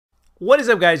What is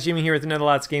up, guys? Jimmy here with another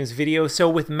Lots of Games video. So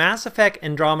with Mass Effect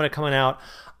Andromeda coming out,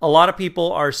 a lot of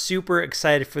people are super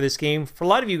excited for this game. For a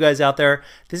lot of you guys out there,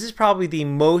 this is probably the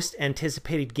most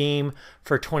anticipated game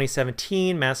for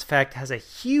 2017. Mass Effect has a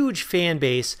huge fan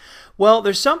base. Well,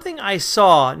 there's something I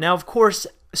saw. Now, of course,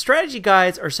 strategy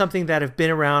guides are something that have been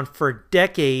around for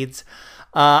decades.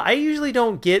 I usually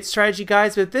don't get strategy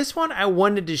guides, but this one I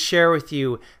wanted to share with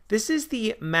you. This is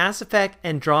the Mass Effect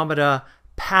Andromeda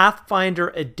Pathfinder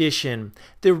Edition.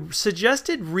 The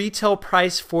suggested retail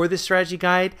price for the strategy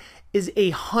guide is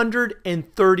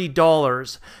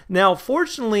 $130. Now,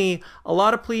 fortunately, a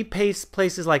lot of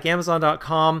places like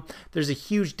Amazon.com, there's a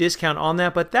huge discount on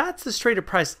that, but that's the straight up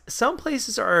price. Some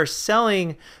places are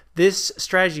selling this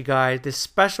strategy guide, this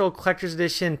special collector's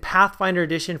edition, Pathfinder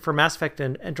edition for Mass Effect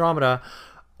Andromeda,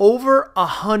 over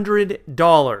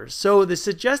 $100. So the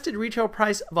suggested retail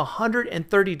price of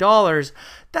 $130,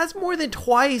 that's more than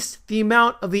twice the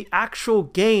amount of the actual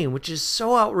game, which is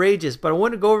so outrageous. But I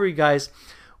want to go over, you guys,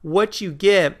 what you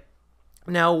get.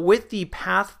 Now, with the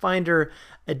Pathfinder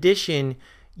edition,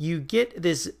 you get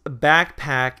this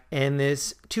backpack, and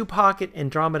this 2-pocket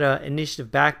Andromeda Initiative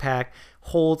backpack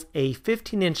holds a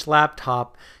 15-inch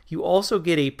laptop. You also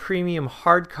get a premium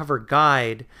hardcover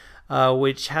guide,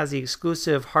 which has the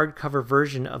exclusive hardcover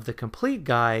version of the complete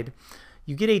guide.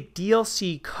 You get a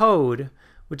DLC code,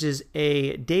 which is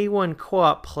a day one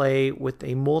co-op play with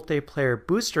a multiplayer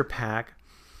booster pack.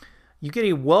 You get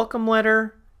a welcome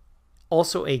letter,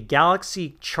 also a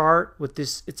galaxy chart with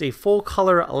this. It's a full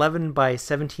color 11 by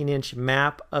 17 inch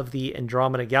map of the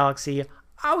Andromeda galaxy.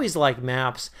 I always like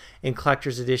maps in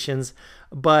collector's editions,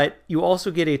 but you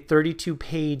also get a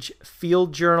 32-page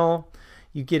field journal.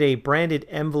 You get a branded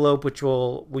envelope, with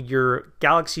your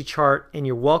galaxy chart and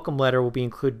your welcome letter will be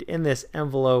included in this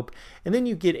envelope. And then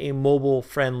you get a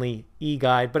mobile-friendly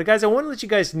e-guide. But guys, I want to let you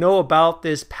guys know about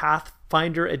this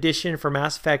Pathfinder edition for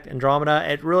Mass Effect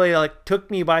Andromeda. It really took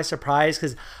me by surprise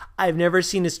because I've never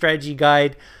seen a strategy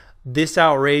guide this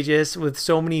outrageous with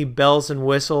so many bells and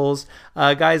whistles.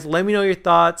 Guys, let me know your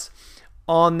thoughts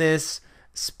on this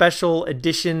special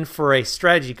edition for a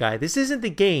strategy guide. This isn't the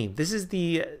game. This is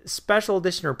the special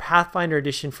edition or Pathfinder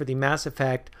edition for the Mass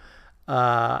Effect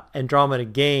Andromeda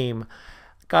game.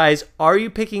 Guys, are you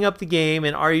picking up the game,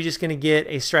 and are you just going to get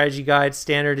a strategy guide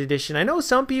standard edition? I know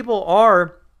some people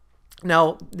are.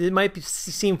 Now, it might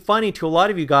seem funny to a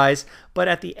lot of you guys, but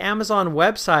at the Amazon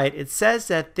website, it says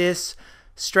that this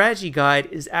strategy guide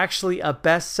is actually a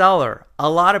bestseller. A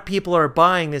lot of people are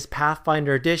buying this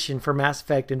Pathfinder edition for Mass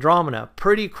Effect Andromeda.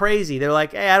 Pretty crazy. They're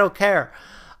like, hey, I don't care.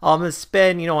 I'm gonna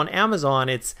spend, on Amazon,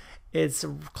 it's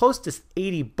close to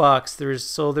 80 bucks.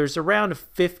 There's around a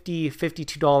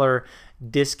 $52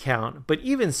 discount. But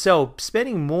even so,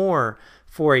 spending more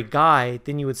for a guide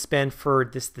than you would spend for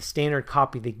the standard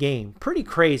copy of the game. Pretty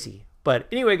crazy. But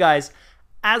anyway, guys,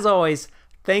 as always,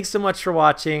 thanks so much for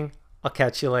watching. I'll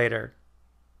catch you later.